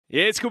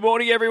Yeah, it's good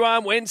morning,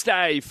 everyone.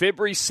 Wednesday,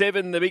 February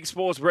 7, the Big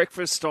Sports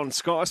Breakfast on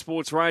Sky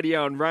Sports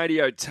Radio and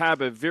Radio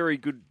Tab. A very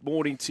good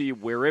morning to you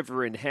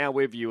wherever and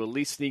however you are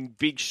listening.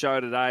 Big show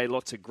today,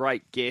 lots of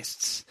great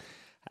guests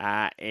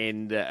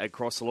and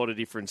across a lot of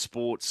different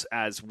sports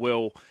as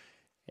well.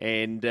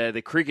 And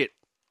the cricket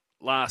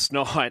last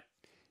night,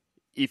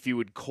 if you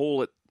would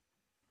call it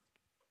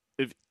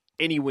of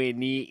anywhere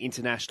near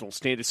international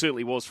standard,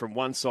 certainly was from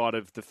one side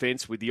of the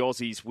fence with the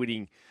Aussies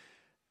winning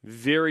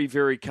very,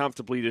 very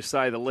comfortably, to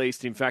say the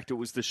least. In fact, it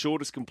was the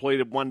shortest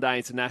completed one-day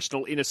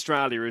international in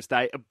Australia as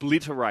they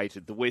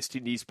obliterated the West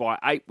Indies by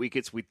 8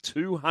 wickets with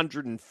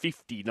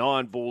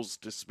 259 balls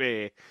to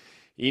spare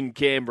in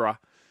Canberra.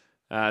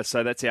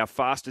 So that's our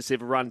fastest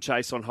ever run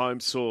chase on home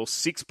soil.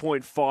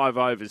 6.5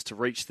 overs to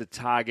reach the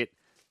target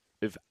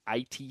of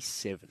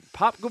 87.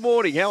 Pup, good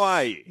morning. How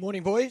are you?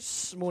 Morning,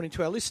 boys. Morning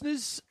to our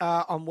listeners.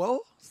 I'm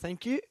well,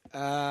 thank you.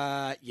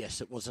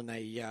 Yes, it wasn't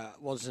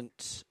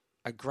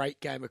a great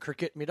game of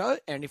cricket, Middo,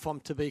 and if I'm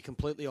to be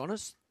completely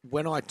honest,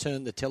 when I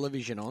turned the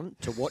television on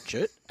to watch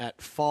it at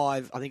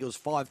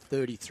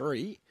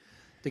 5:33,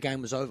 the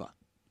game was over.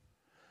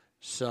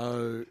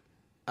 So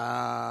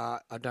I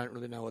don't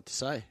really know what to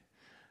say.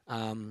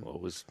 Well,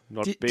 it was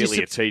not barely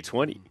a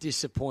T20.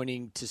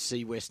 Disappointing to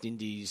see West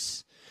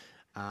Indies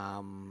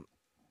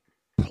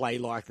play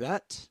like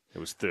that. It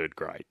was third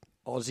grade.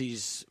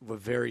 Aussies were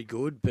very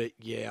good, but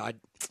yeah,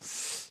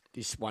 this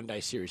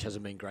one-day series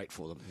hasn't been great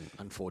for them,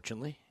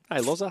 unfortunately. Hey,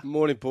 Loza.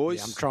 Morning, boys.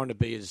 Yeah, I'm trying to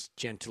be as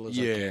gentle as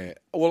I can. Yeah.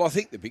 Well, I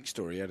think the big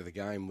story out of the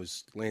game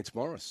was Lance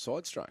Morris,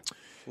 side strain.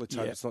 Let's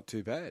hope it's not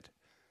too bad.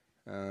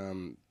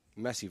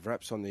 Massive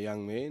raps on the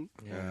young man.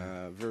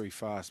 Yeah. Very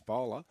fast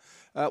bowler.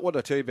 What did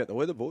I tell you about the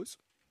weather, boys?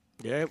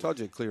 Yeah. Told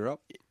you to clear up.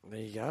 There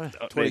you go.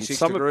 26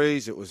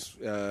 degrees. It was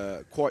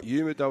quite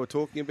humid, they were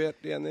talking about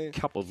down there. A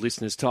couple of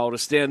listeners told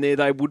us down there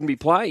they wouldn't be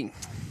playing.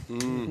 But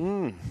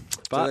so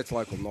that's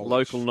local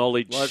knowledge. Local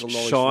knowledge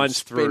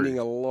shines through. Spending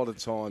a lot of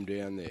time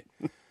down there.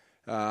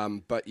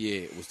 But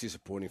yeah, it was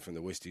disappointing from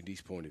the West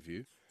Indies point of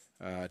view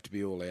to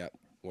be all out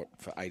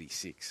for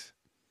 86.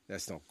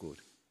 That's not good.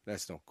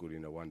 That's not good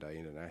in a one-day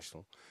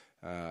international.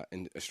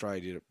 And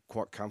Australia did it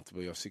quite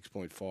comfortably off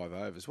 6.5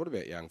 overs. What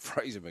about young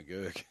Fraser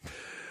McGurk?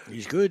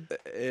 He's good.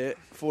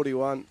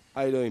 41,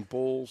 18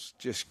 balls,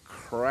 just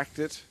cracked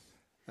it.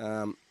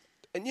 And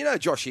you know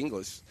Josh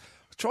Inglis,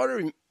 I try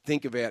to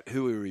think about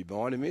who he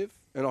reminded me of,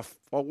 and I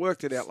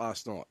worked it out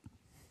last night.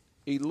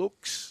 He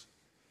looks,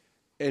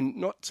 and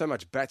not so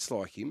much bats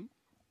like him,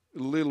 a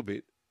little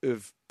bit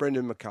of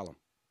Brendan McCullum.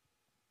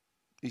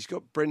 He's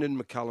got Brendan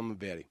McCullum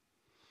about him.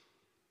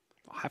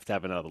 I have to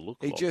have another look.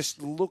 He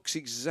just looks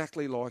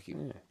exactly like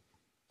him. Yeah.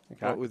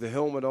 Okay. Right, with the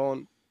helmet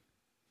on,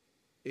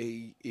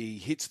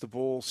 he hits the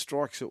ball,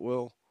 strikes it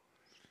well.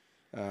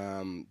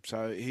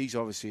 So he's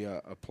obviously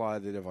a player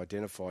that I've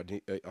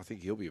identified. I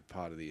think he'll be a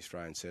part of the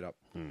Australian setup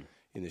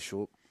in the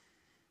short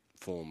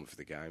form of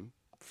the game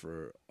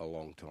for a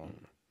long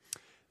time.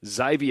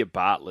 Xavier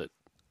Bartlett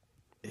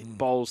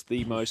bowls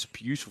the most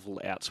beautiful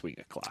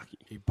outswinger, Clarkie.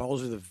 He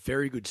bowls with a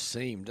very good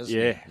seam, doesn't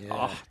he? Yeah.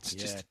 Oh, it's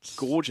just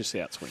gorgeous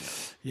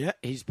outswinger. Yeah,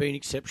 he's been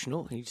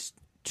exceptional. He's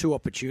 2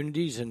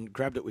 opportunities and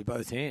grabbed it with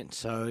both hands.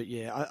 So,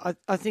 yeah,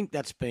 I think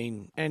that's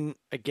been, and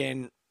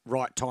again,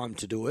 right time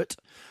to do it.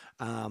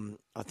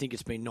 I think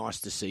it's been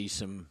nice to see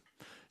some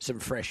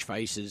fresh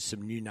faces,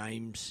 some new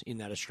names in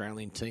that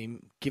Australian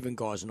team, giving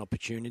guys an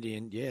opportunity,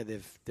 and yeah,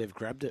 they've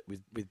grabbed it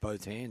with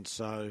both hands.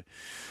 So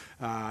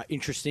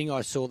interesting.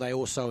 I saw they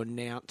also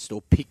announced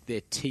or picked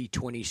their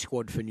T20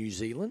 squad for New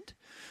Zealand,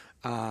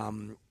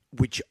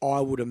 which I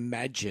would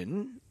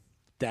imagine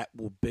that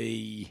will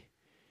be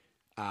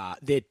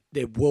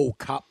their World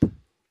Cup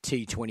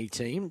T20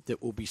 team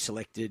that will be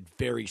selected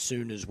very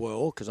soon as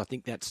well, because I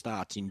think that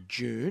starts in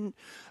June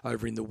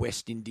over in the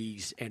West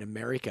Indies and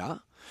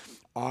America.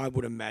 I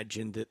would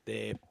imagine that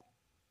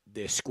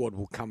their squad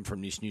will come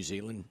from this New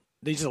Zealand.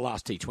 These are the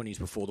last T20s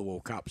before the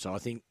World Cup, so I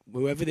think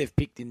whoever they've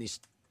picked in this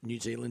New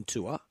Zealand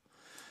tour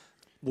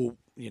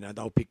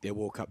they'll pick their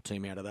World Cup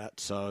team out of that.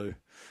 So,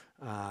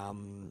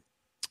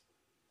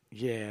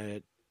 yeah,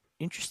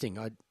 interesting.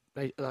 I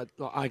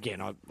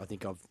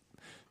think I've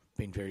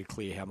been very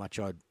clear how much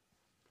I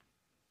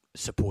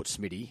support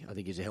Smitty. I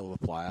think he's a hell of a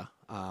player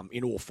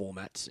in all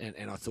formats,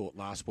 and I thought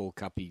last World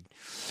Cup he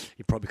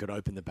probably could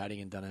open the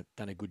batting and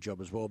done a good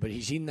job as well. But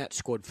he's in that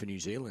squad for New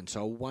Zealand,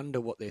 so I wonder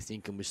what they're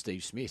thinking with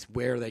Steve Smith.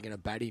 Where are they going to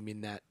bat him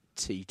in that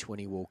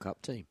T20 World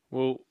Cup team?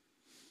 Well,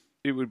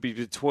 it would be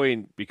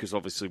between, because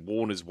obviously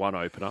Warner's one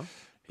opener,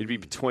 it'd be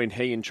between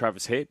he and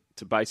Travis Head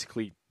to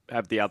basically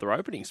have the other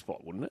opening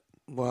spot, wouldn't it?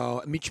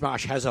 Well, Mitch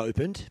Marsh has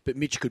opened, but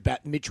Mitch will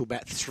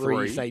bat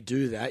three if they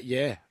do that.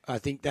 Yeah, I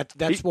think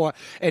that's why.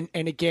 And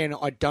again,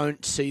 I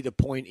don't see the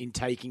point in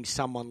taking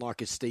someone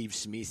like a Steve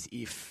Smith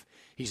if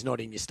he's not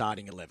in your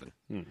starting 11.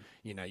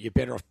 You know, you're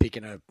better off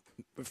picking a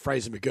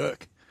Fraser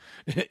McGurk.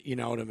 You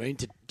know what I mean?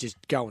 To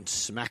just go and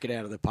smack it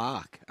out of the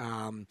park.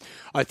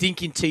 I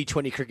think in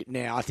T20 cricket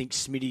now, I think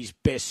Smitty's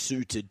best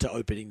suited to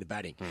opening the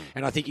batting,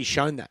 and I think he's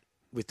shown that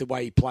with the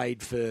way he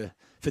played for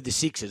the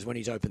Sixers when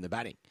he's opened the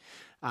batting.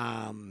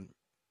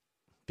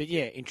 But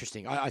yeah,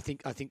 interesting. I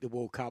think the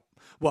World Cup.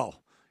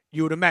 Well,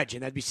 you would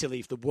imagine that'd be silly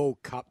if the World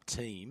Cup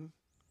team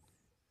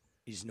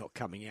is not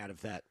coming out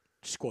of that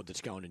squad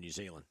that's going to New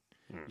Zealand.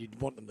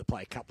 You'd want them to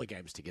play a couple of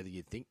games together,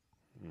 you'd think,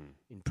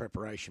 in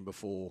preparation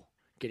before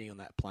getting on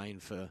that plane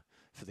for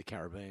the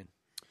Caribbean.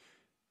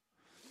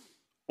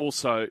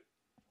 Also,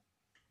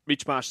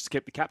 Mitch Marsh has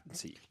kept the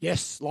captaincy.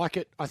 Yes, like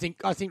it. I think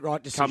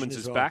right decision. Cummins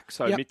as is well. back,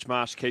 so Yep. Mitch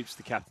Marsh keeps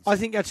the captaincy. I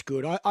think that's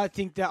good. I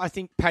think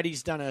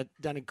Paddy's done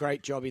a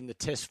great job in the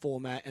Test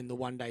format and the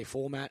one-day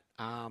format.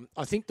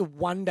 I think the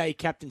one-day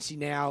captaincy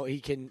now he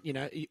can,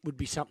 it would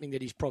be something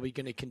that he's probably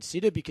going to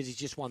consider because he's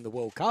just won the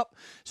World Cup.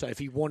 So if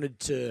he wanted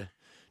to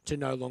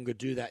no longer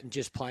do that and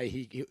just play,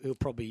 he'll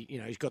probably,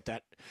 he's got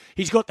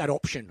that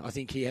option. I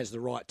think he has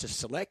the right to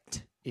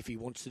select if he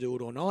wants to do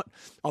it or not.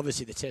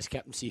 Obviously, the Test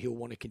captaincy he'll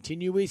want to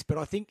continue with, but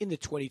I think in the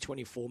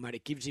 2020 format,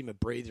 it gives him a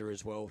breather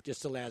as well.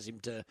 Just allows him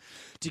to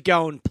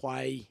go and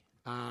play.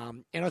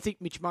 And I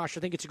think Mitch Marsh, I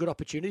think it's a good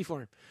opportunity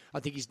for him.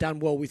 I think he's done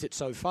well with it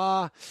so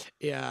far.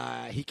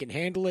 He can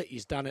handle it.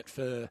 He's done it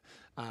for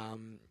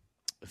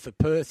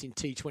Perth in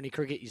T20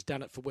 cricket. He's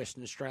done it for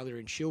Western Australia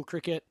in Shield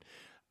cricket.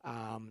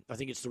 I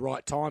think it's the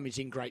right time. He's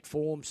in great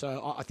form,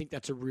 so I think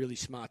that's a really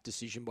smart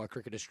decision by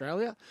Cricket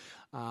Australia.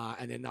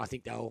 And then I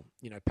think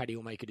Paddy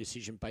will make a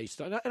decision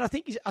based on. And I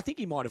think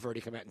he might have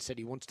already come out and said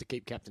he wants to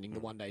keep captaining the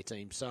one-day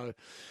team. So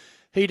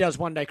he does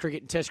one-day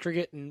cricket and Test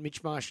cricket, and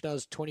Mitch Marsh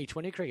does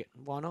 2020 cricket.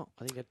 Why not?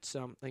 I think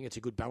it's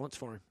a good balance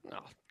for him. Oh,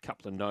 a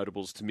couple of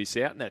notables to miss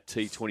out in that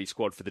T20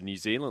 squad for the New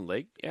Zealand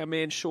League. Our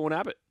man Sean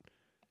Abbott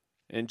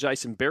and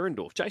Jason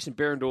Berendorf. Jason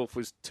Berendorf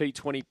was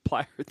T20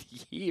 Player of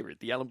the Year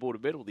at the Allan Border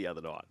Medal the other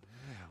night.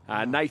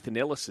 Wow. Nathan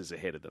Ellis is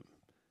ahead of them.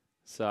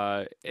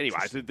 So, anyway,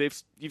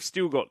 you've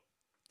still got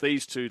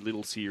these two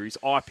little series.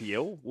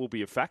 IPL will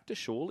be a factor,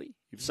 surely.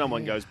 If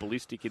someone goes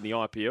ballistic in the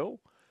IPL,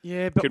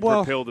 could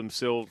propel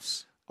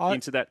themselves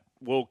into that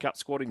World Cup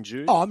squad in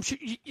June. Oh, I'm sure,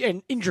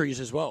 and injuries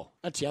as well.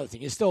 That's the other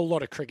thing. There's still a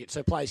lot of cricket,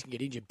 so players can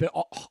get injured. But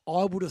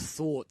I would have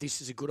thought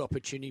this is a good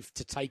opportunity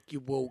to take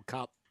your World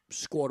Cup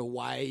squad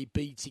away,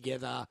 be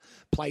together,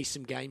 play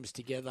some games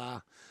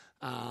together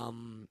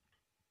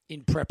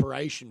in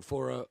preparation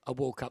for a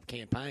World Cup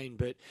campaign.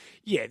 But,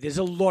 yeah, there's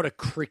a lot of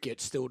cricket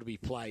still to be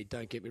played,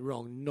 don't get me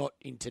wrong. Not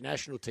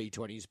international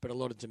T20s, but a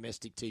lot of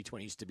domestic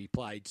T20s to be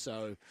played.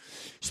 So,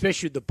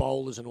 especially with the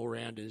bowlers and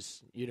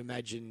all-rounders, you'd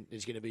imagine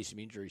there's going to be some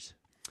injuries.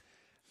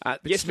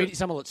 But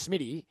someone like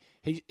Smitty,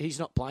 he's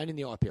not playing in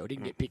the IPL,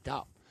 didn't get picked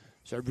up.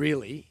 So,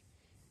 really,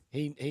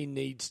 He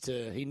needs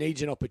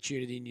an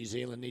opportunity in New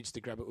Zealand, needs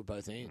to grab it with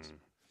both hands.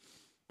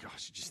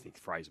 Gosh, you just think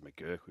Fraser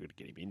McGurk, we've got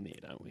to get him in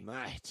there, don't we?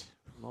 Mate,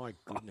 my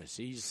goodness,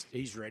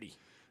 he's ready.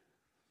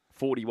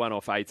 41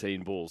 off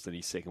 18 balls in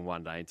his second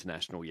one-day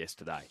international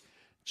yesterday.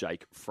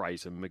 Jake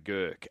Fraser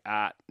McGurk.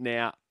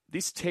 Now,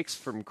 this text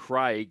from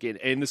Craig,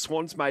 and the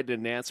Swans made an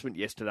announcement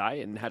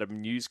yesterday and had a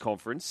news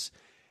conference,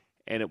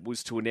 and it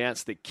was to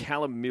announce that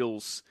Callum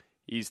Mills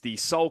is the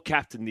sole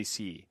captain this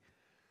year.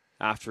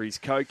 After his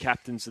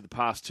co-captains of the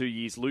past 2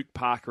 years, Luke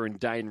Parker and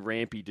Dane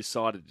Rampy,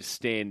 decided to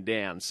stand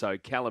down. So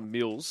Callum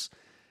Mills,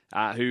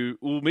 who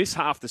will miss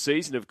half the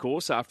season, of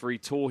course, after he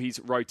tore his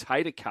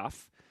rotator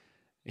cuff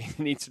in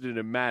an incident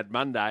on Mad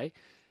Monday.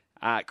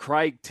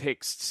 Craig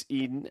texts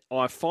in,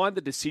 I find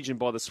the decision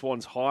by the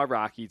Swans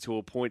hierarchy to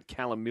appoint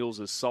Callum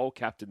Mills as sole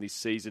captain this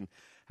season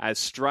as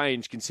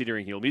strange,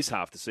 considering he'll miss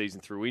half the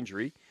season through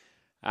injury.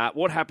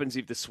 What happens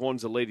if the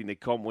Swans are leading the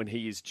comp when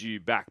he is due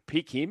back?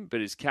 Pick him,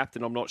 but as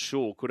captain, I'm not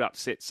sure. Could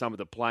upset some of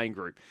the playing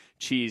group.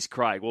 Cheers,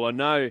 Craig. Well, I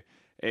know,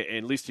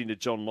 and listening to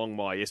John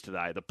Longmire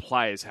yesterday, the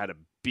players had a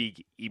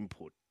big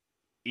input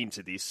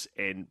into this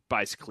and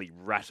basically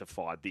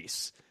ratified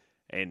this.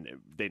 And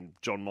then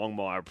John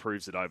Longmire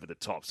approves it over the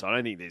top. So I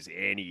don't think there's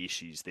any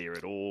issues there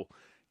at all.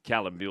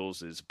 Callum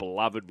Mills is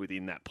beloved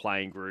within that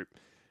playing group.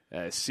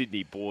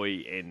 Sydney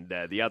boy and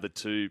the other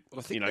two,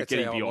 I think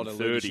getting beyond 30. A lot of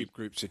leadership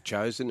groups are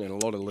chosen, and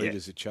a lot of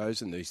leaders are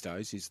chosen these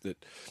days, is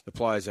that the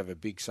players have a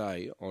big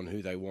say on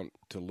who they want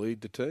to lead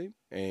the team.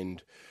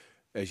 And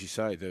as you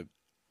say, the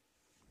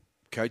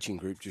coaching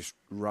group just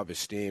rubber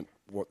stamp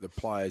what the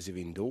players have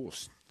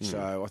endorsed.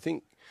 So I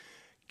think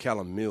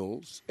Callum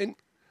Mills, and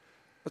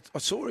I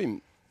saw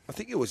him, I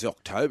think it was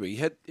October.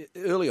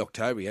 Early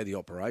October, he had the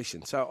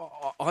operation. So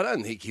I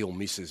don't think he'll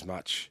miss as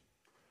much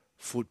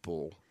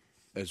football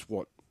as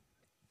what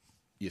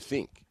you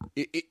think.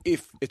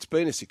 If it's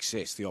been a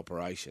success, the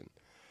operation,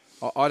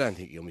 I don't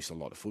think he'll miss a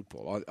lot of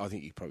football. I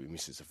think he probably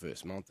misses the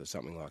first month or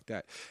something like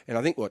that. And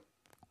I think what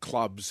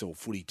clubs or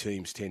footy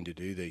teams tend to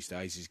do these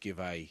days is give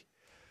a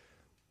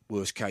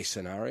worst-case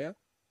scenario.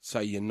 So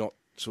you're not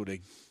sort of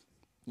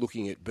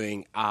looking at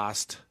being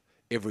asked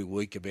every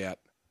week about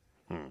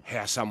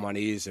how someone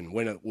is and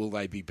will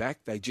they be back.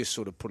 They just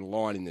sort of put a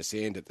line in the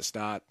sand at the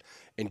start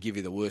and give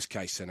you the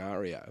worst-case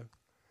scenario.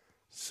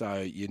 So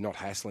you're not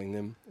hassling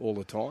them all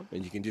the time,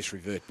 and you can just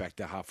revert back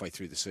to halfway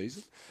through the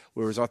season.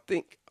 Whereas I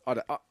think,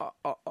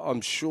 I'm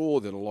sure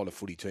that a lot of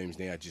footy teams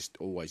now just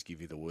always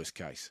give you the worst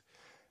case.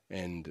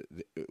 And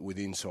with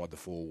inside the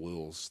four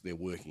walls, they're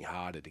working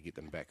harder to get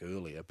them back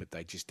earlier, but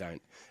they just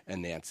don't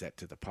announce that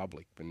to the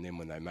public. And then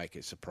when they make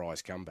a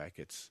surprise comeback,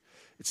 it's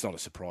not a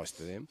surprise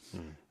to them.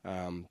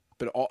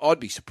 But I'd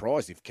be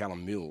surprised if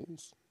Callum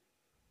Mills,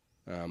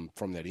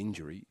 from that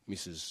injury,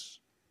 misses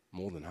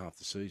more than half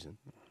the season.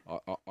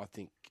 I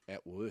think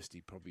at worst he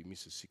probably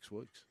misses 6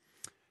 weeks.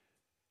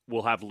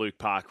 We'll have Luke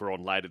Parker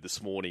on later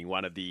this morning,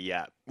 one of the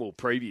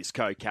previous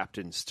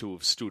co-captains to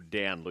have stood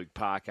down. Luke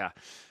Parker,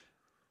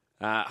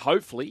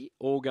 hopefully,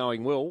 all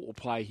going well, will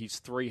play his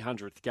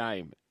 300th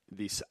game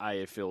this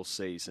AFL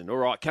season. All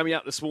right, coming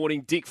up this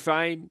morning, Dick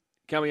Fane,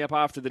 coming up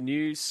after the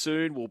news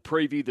soon. We'll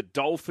preview the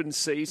Dolphins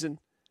season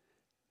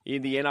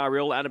in the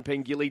NRL. Adam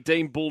Pengilly,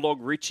 Dean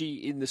Bulldog Ritchie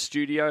in the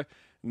studio.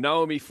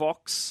 Naomi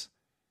Fox,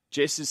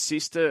 Jess's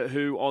sister,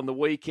 who on the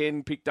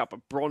weekend picked up a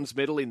bronze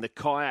medal in the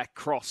kayak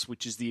cross,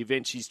 which is the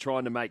event she's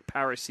trying to make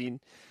Paris in.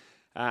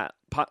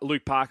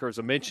 Luke Parker, as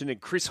I mentioned,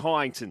 and Chris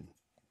Hyington,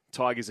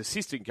 Tigers'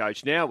 assistant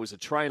coach now, was a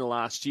trainer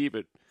last year,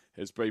 but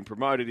has been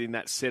promoted in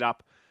that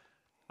setup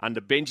under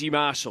Benji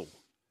Marshall,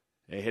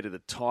 ahead of the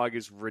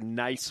Tigers'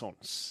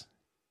 renaissance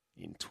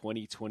in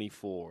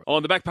 2024.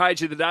 On the back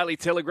page of the Daily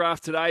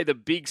Telegraph today, the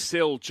big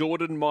sell,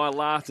 Jordan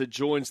Mailata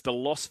joins the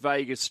Las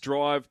Vegas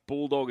Drive.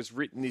 Bulldog has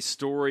written this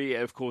story.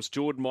 Of course,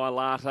 Jordan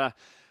Mailata,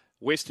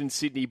 Western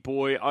Sydney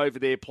boy, over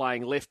there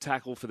playing left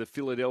tackle for the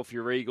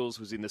Philadelphia Eagles,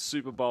 was in the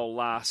Super Bowl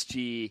last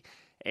year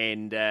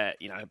and,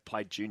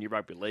 played junior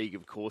rugby league,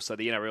 of course. So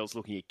the NRL's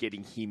looking at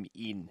getting him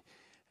in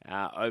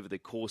over the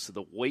course of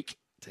the week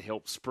to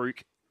help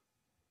spruik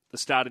the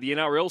start of the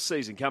NRL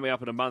season coming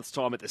up in a month's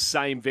time at the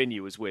same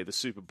venue as where the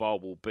Super Bowl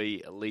will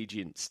be,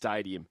 Allegiant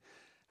Stadium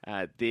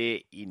there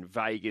in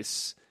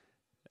Vegas.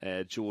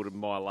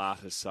 Jordan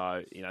Mailata.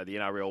 So, the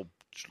NRL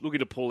looking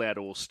to pull out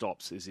all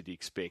stops, as you'd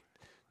expect,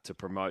 to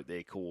promote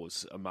their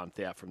cause a month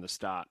out from the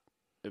start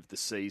of the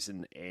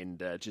season.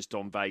 And just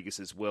on Vegas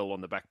as well, on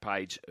the back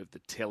page of the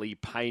telly,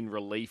 pain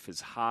relief as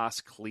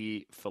Haas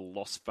clear for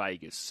Las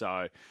Vegas.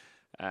 So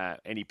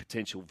any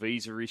potential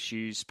visa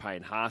issues,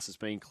 Payne Haas has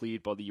been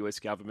cleared by the US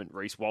government.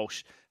 Reece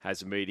Walsh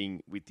has a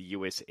meeting with the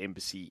US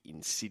Embassy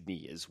in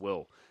Sydney as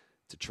well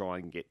to try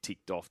and get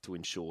ticked off to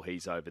ensure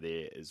he's over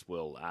there as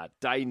well.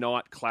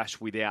 Day-night clash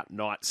without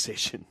night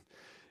session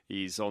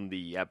is on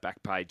the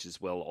back page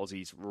as well.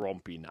 Aussies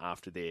romping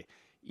after their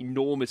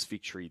enormous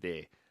victory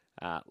there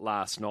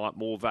last night.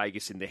 More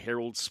Vegas in the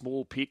Herald.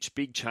 Small pitch,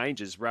 big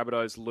changes.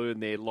 Rabbitohs learn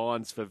their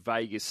lines for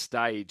Vegas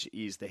stage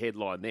is the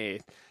headline there.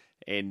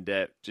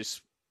 And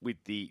just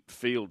with the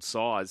field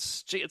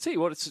size, gee, I'll tell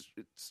you what, it's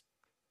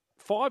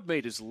 5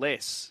 metres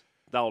less.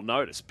 They'll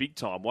notice big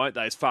time, won't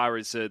they, as far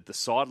as the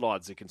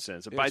sidelines are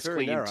concerned. So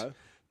basically, it's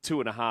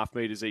 2.5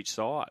 metres each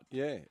side.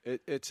 Yeah,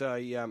 it's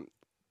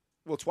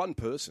it's one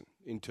person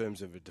in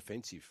terms of a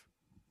defensive.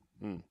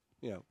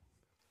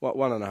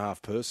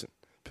 1.5 person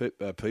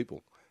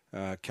people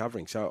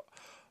covering. So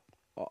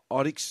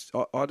I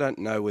don't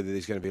know whether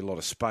there's going to be a lot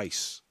of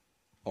space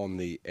on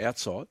the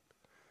outside.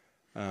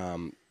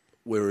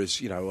 Whereas,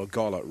 a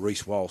guy like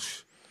Reece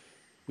Walsh,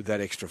 with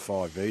that extra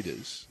 5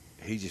 metres,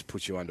 he just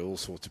puts you under all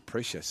sorts of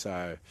pressure.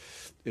 So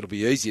it'll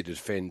be easier to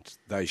defend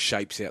those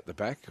shapes out the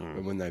back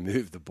and when they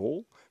move the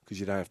ball,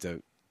 because you don't have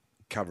to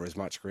cover as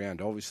much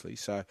ground, obviously.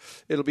 So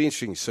it'll be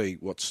interesting to see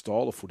what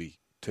style of footy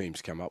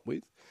teams come up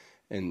with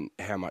and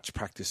how much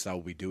practice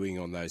they'll be doing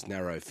on those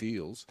narrow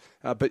fields.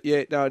 But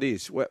yeah, no, it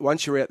is.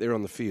 Once you're out there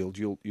on the field,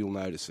 you'll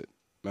notice it,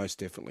 most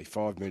definitely.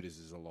 5 metres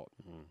is a lot.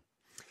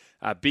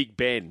 Big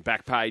Ben,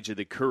 back page of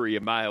the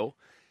Courier Mail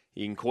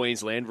in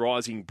Queensland.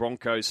 Rising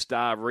Broncos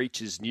star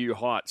reaches new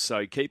heights.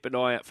 So keep an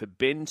eye out for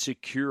Ben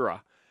Secura.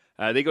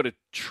 They got a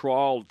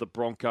trial the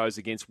Broncos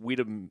against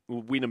Wynnum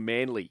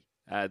Manly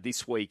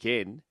this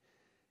weekend.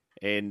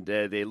 And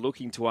they're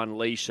looking to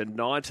unleash a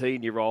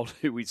 19-year-old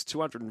who is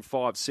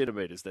 205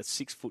 centimetres.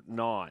 That's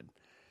 6'9".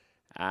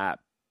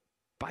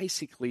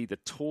 Basically the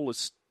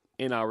tallest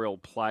NRL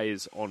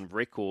players on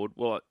record.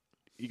 Well,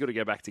 you got to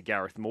go back to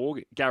Garrick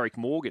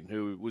Morgan,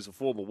 who was a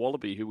former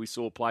Wallaby who we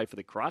saw play for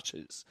the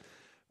Crushers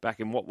back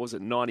in,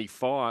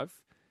 95,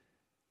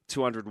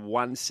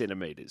 201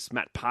 centimetres.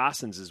 Matt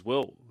Parsons as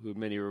well, who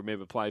many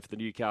remember playing for the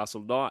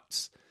Newcastle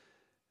Knights.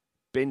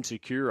 Ben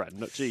Secura,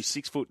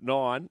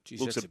 6'9",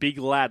 looks a big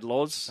lad,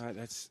 Loz.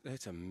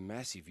 That's a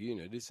massive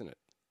unit, isn't it?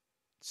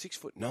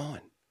 6'9".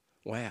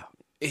 Wow.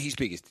 His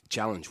biggest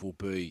challenge will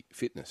be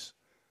fitness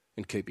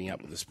and keeping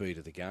up with the speed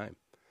of the game.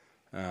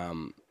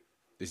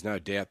 There's no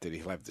doubt that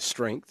he'll have the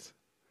strength,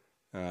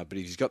 but if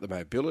he's got the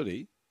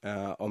mobility,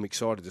 I'm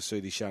excited to see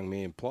this young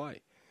man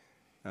play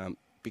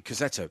because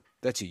that's a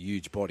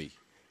huge body,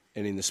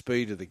 and with the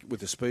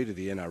speed of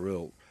the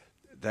NRL,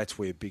 that's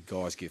where big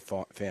guys get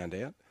found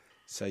out.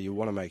 So you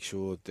want to make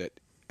sure that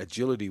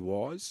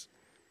agility-wise,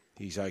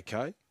 he's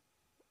okay,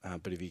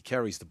 but if he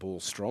carries the ball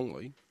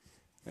strongly,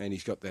 and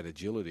he's got that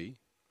agility,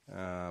 he's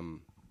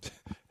going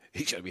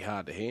to be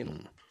hard to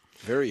handle,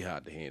 very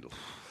hard to handle.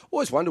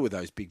 Always wonder with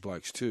those big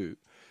blokes too,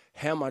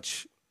 how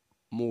much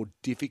more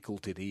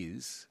difficult it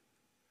is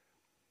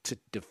to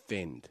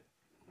defend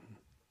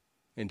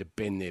and to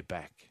bend their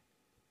back.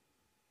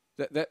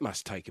 that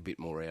must take a bit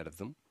more out of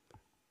them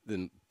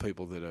than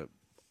people that are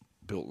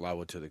built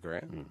lower to the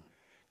ground.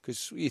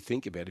 Because you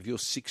think about it, if you're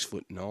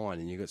 6'9"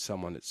 and you've got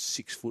someone that's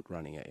 6 foot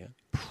running at you,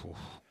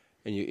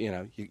 and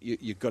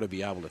you've got to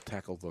be able to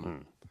tackle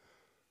them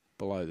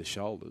below the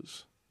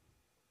shoulders.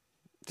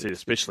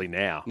 Especially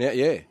now. So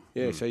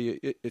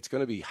it's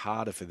going to be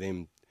harder for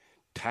them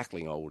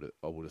tackling. I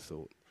would have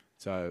thought.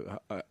 So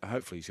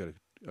hopefully he's got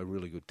a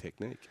really good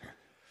technique.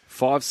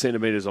 5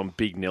 centimetres on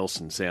Big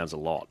Nelson sounds a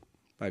lot.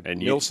 And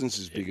Nelson's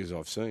as big as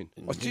I've seen.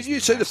 Did you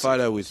see the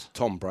photo with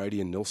Tom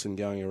Brady and Nelson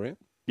going around?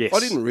 Yes. I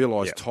didn't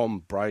realise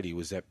Tom Brady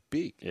was that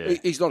big. Yeah.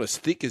 He's not as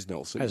thick as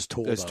Nelson. As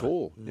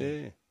tall.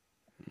 Yeah.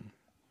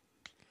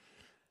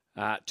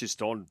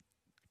 Just on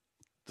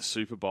the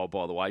Super Bowl,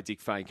 by the way,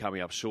 Dick Fane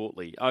coming up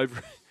shortly.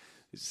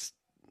 It's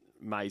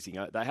amazing.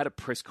 They had a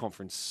press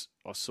conference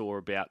I saw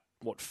about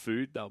what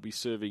food they'll be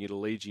serving at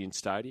Allegiant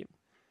Stadium.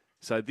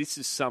 So this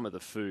is some of the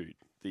food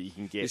that you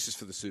can get. This is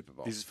for the Super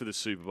Bowl. This is for the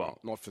Super Bowl.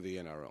 Not for the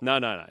NRL.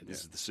 No.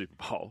 This is the Super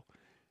Bowl.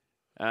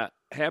 How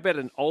about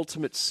an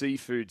ultimate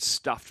seafood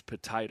stuffed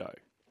potato?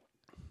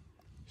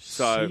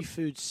 So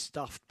seafood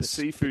stuffed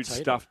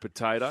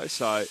potato.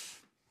 So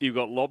you've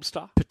got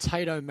lobster.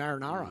 Potato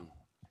marinara.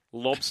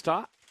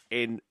 Lobster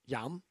and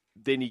Yum.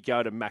 then you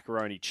go to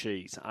macaroni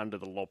cheese under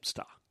the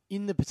lobster.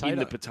 In the potato? In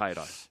the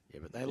potato. Yeah,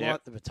 but they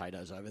like the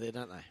potatoes over there,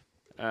 don't they?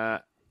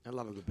 They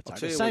love a good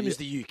potato. Same Same as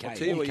the UK. I'll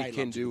tell you what UK you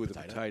can loves do a with a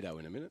potato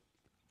in a minute.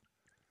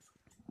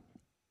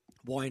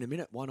 Why in a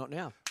minute? Why not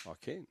now? I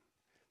can.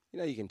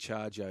 You can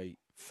charge a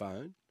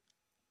phone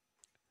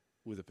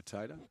with a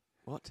potato.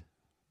 What?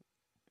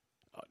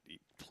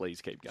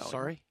 Please keep going.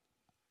 Sorry?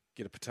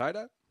 Get a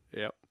potato.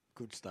 Yep.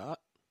 Good start.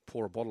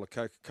 Pour a bottle of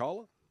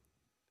Coca-Cola.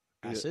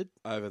 Acid.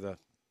 Over the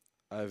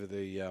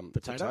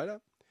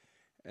potato.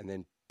 And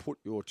then put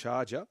your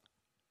charger.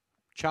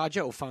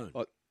 Charger or phone?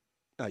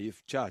 No, your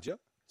charger.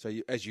 So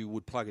as you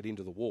would plug it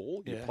into the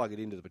wall, you plug it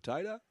into the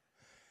potato.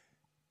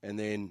 And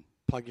then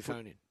plug your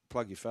phone in.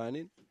 Plug your phone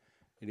in,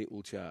 and it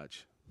will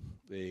charge.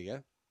 There you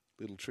go.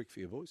 Little trick for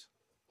you boys.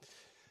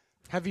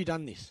 Have you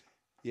done this?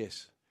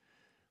 Yes.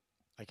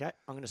 Okay,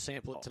 I'm going to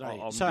sample it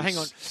today. I'm so hang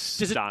on.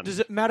 stunned. Does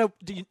it matter?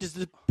 Does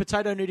the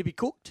potato need to be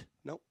cooked?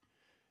 No.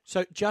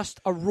 So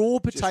just a raw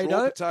potato.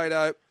 Just raw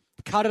potato.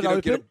 Cut it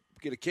open.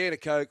 Get a can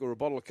of Coke or a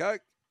bottle of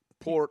Coke.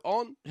 Pour it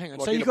on. Hang on.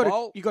 Like So you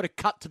got to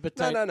cut the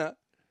potato.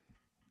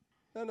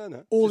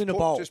 No. All just in a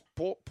bowl. Just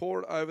pour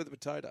it over the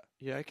potato,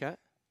 Yeah. Okay.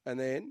 and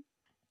then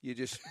you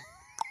just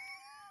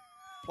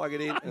plug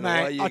it in. And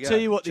Mate, away you I'll go. tell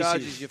you what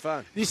Charges this is. your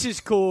phone. This is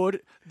called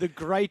the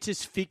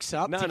greatest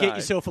fix-up to get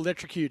yourself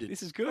electrocuted.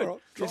 This is good. All right,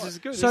 This is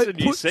good. So this is a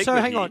new segment. so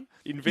hang on.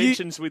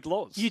 Inventions with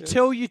Loz. You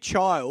tell your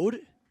child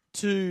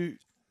to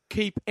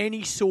keep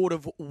any sort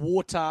of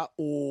water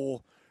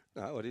or...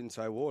 No, I didn't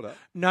say water.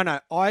 No,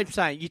 I'm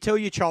saying you tell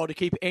your child to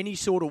keep any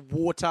sort of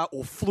water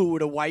or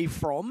fluid away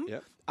from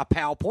a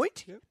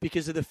PowerPoint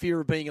because of the fear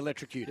of being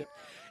electrocuted.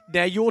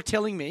 Now you're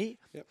telling me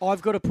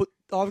I've got to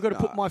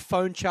put my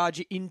phone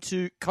charger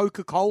into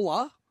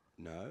Coca-Cola.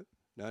 No,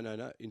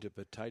 into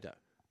potato.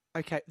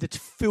 Okay, that's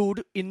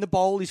filled in the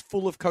bowl is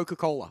full of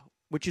Coca-Cola,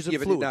 which is a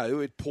fluid. But no,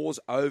 it pours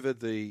over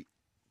the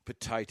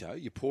potato.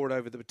 You pour it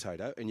over the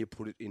potato and you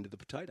put it into the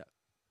potato.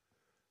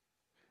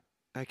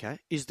 Okay,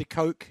 is the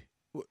Coke?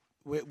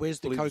 Where's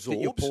the Coke that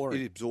you're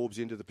pouring? It absorbs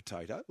into the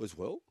potato as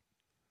well,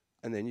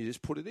 and then you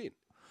just put it in.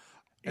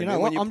 You know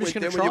what? I'm just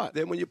going to try it.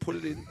 Then when you put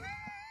it in,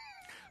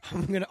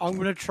 I'm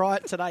gonna try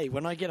it today.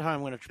 When I get home,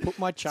 I'm going to put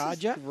my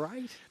charger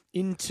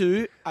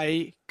into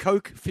a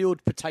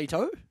Coke-filled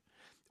potato,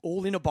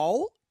 all in a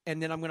bowl,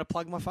 and then I'm going to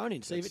plug my phone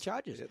in, see if it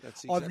charges. Yeah,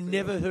 that's exactly I've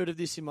never heard of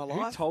this in my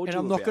life, told and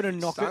you I'm not about going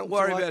to knock it. Don't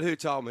worry about who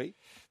told me.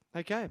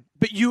 Okay,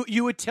 but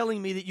you were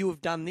telling me that you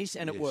have done this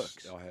and it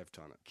works. I have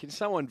done it. Can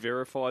someone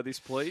verify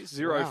this, please?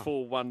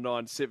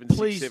 0419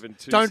 Please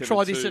don't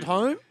try this at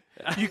home.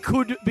 You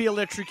could be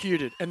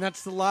electrocuted, and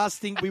that's the last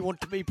thing we want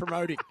to be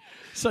promoting.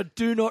 So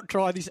do not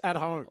try this at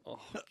home.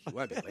 You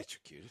won't be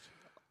electrocuted.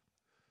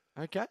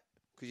 Okay.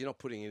 Because you're not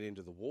putting it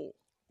into the wall.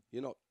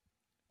 You're not.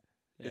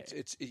 Yeah.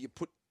 It's you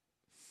put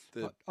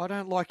the. I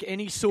don't like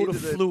any sort of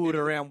fluid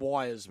around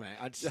wires, man.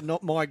 It's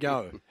not my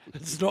go.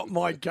 It's not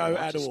my go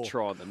at all. Just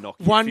try the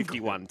Nokia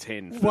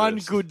 5110 first. One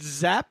good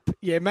zap.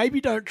 Yeah,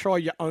 maybe don't try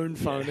your own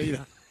phone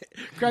either.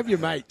 Grab your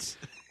mates.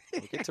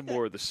 We'll get to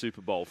more of the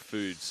Super Bowl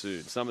food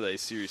soon. Some of these,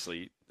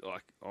 seriously,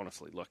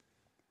 honestly,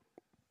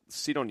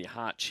 sit on your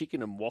heart.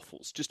 Chicken and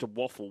waffles. Just a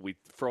waffle with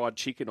fried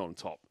chicken on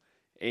top.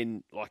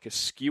 And like a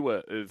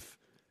skewer of,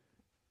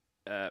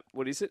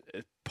 what is it?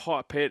 A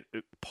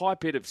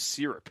pipette of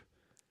syrup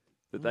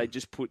that they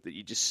just put, that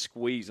you just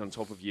squeeze on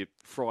top of your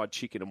fried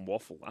chicken and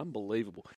waffle. Unbelievable.